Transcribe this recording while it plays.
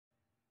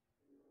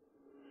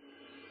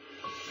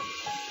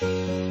Từng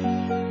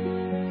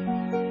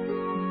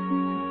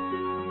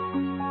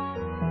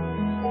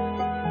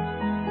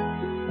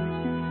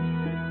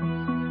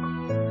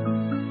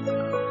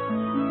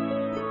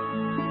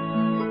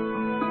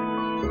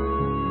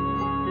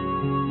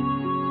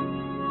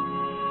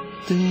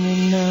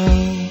ngày nào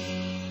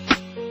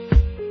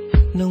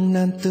nồng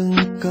nàn từng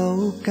câu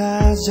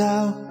ca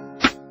dao,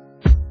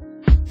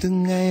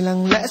 từng ngày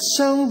lặng lẽ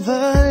sống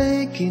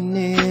với kỷ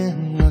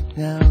niệm ngọt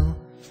ngào,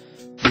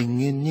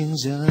 bình yên những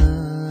giấc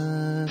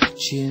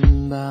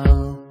chiêm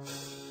bao.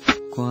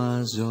 Qua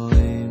rồi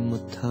một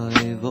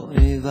thời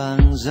vội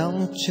vàng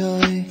dòng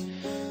chơi,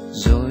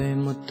 rồi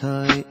một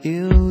thời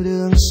yêu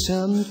đương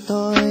sớm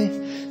tối,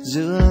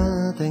 giữa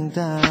thanh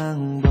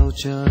tang bầu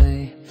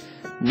trời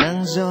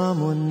nắng gió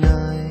muôn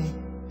nơi.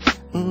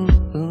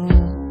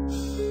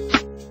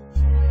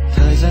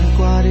 Thời gian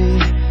qua đi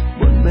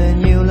buồn bề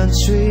nhiều lần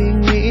suy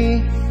nghĩ,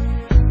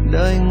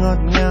 đời ngọt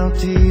ngào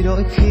thì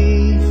đôi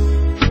khi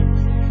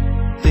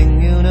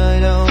tình yêu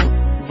nơi đâu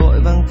vội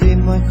vàng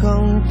tìm hoài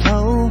không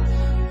thấu.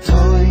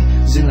 Thôi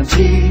dừng làm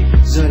chi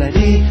rồi lại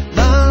đi,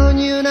 bao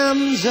nhiêu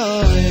năm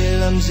rồi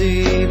làm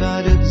gì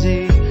và được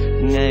gì,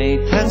 ngày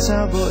tháng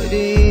sao vội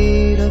đi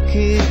đôi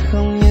khi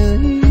không như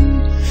ý.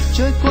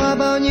 Trôi qua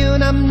bao nhiêu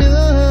năm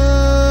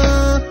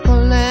nữa có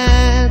lẽ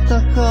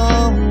ta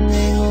không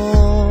ngây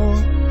ngô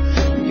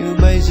như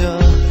bây giờ.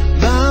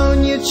 Bao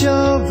nhiêu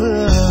cho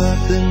vừa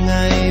từng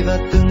ngày và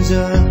từng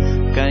giờ,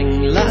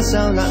 cành lá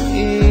sao lặng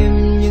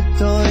im như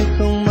tôi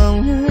không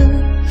mong nhớ.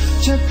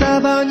 Cho ta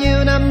bao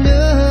nhiêu năm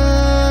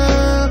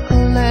nữa có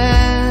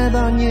lẽ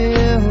bao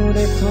nhiêu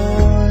đây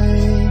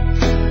thôi,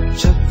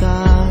 cho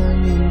ta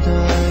nhìn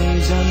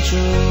thời gian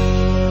trôi.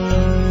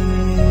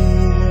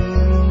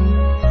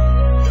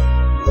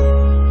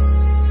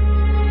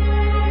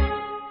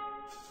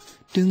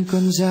 Đừng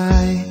còn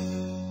dài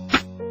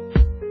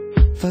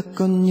và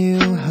còn nhiều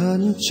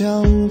hơn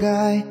trong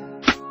gai,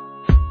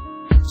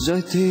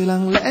 rồi thì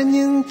lặng lẽ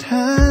những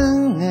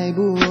tháng ngày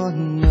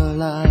buồn ở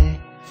lại,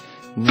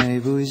 ngày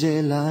vui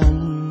dễ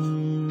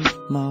lắm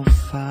mau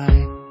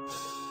phai.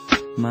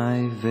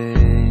 Mai về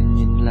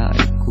nhìn lại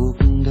cuộc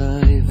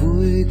đời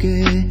vui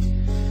ghê,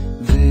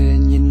 về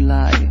nhìn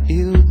lại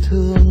yêu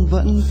thương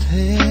vẫn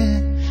thế,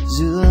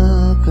 giữa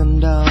cơn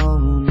đau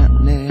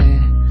nặng nề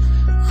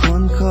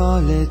khốn khó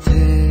lê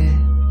thê.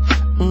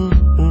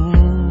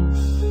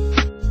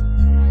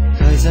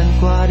 Thời gian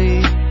qua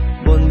đi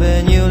buồn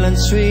bề nhiều lần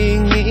suy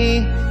nghĩ,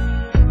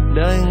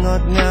 đời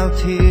ngọt ngào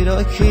thì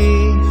đôi khi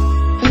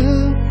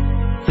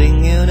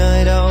tình yêu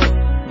nơi đâu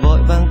vội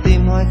vàng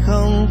tìm hoài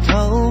không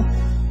thấu.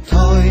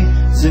 Thôi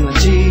dừng làm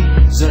chi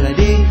rồi lại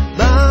đi,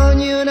 bao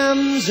nhiêu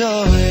năm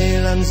rồi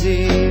làm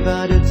gì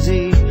và được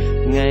gì,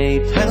 ngày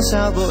tháng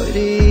sao vội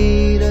đi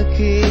đôi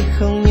khi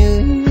không như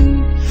ý.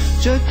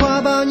 Trôi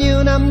qua bao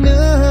nhiêu năm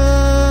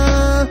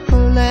nữa có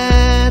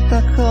lẽ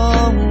ta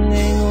không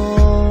ngây ngô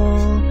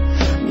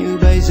như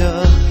bây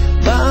giờ.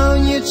 Bao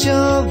nhiêu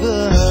cho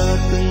vừa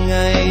từng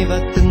ngày và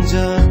từng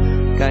giờ,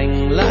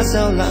 cành lá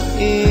sao lặng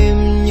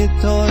im như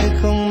tôi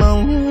không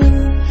mong nhớ.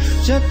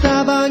 Cho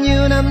ta bao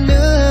nhiêu năm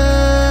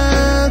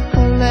nữa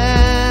có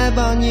lẽ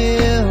bao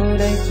nhiêu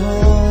đây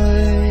thôi,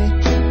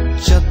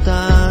 cho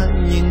ta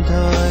nhìn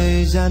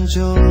thời gian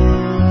trôi.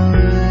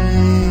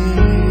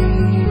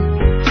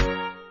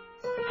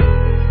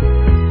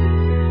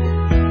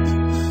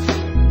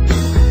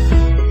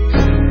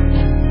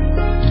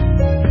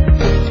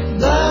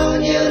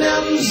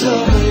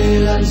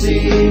 Làm gì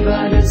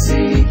và được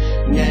gì,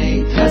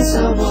 ngày tháng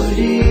sao vội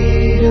đi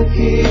đôi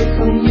khi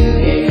không như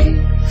ý.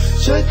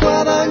 Trôi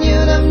qua bao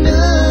nhiêu năm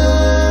nữa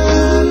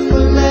có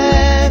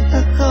lẽ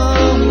ta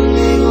không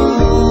ngây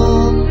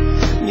ngô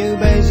như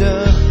bây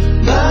giờ.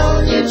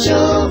 Bao nhiêu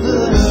cho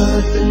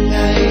vừa từng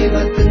ngày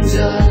và từng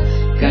giờ,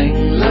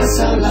 cành lá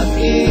sao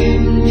lặng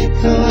im như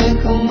thôi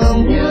không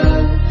mong nhớ.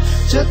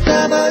 Cho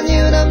ta bao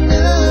nhiêu năm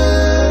nữa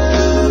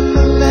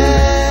có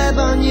lẽ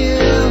bao nhiêu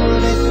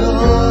đây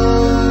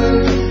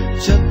thôi,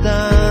 cho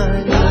ta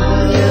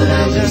bao nhiêu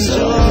năm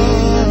rồi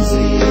làm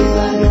gì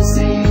và được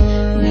gì,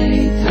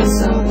 ngày tháng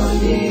sao vội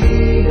đi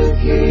đôi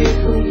khi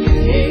không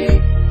như ý.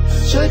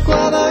 Trôi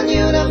qua bao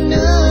nhiêu năm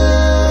nữa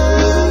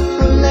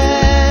có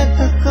lẽ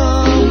ta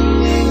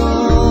không ngây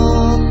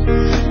ngô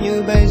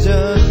như bây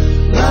giờ.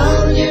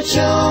 Bao nhiêu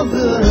cho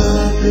vừa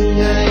từng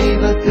ngày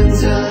và từng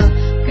giờ,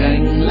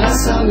 cành lá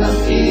sao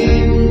lặng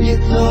im như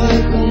thôi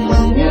không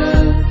mong nhớ.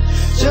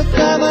 Cho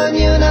ta bao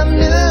nhiêu năm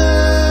nữa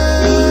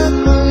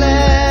có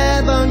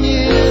lẽ bao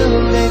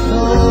nhiêu đây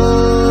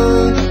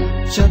thôi,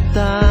 cho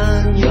ta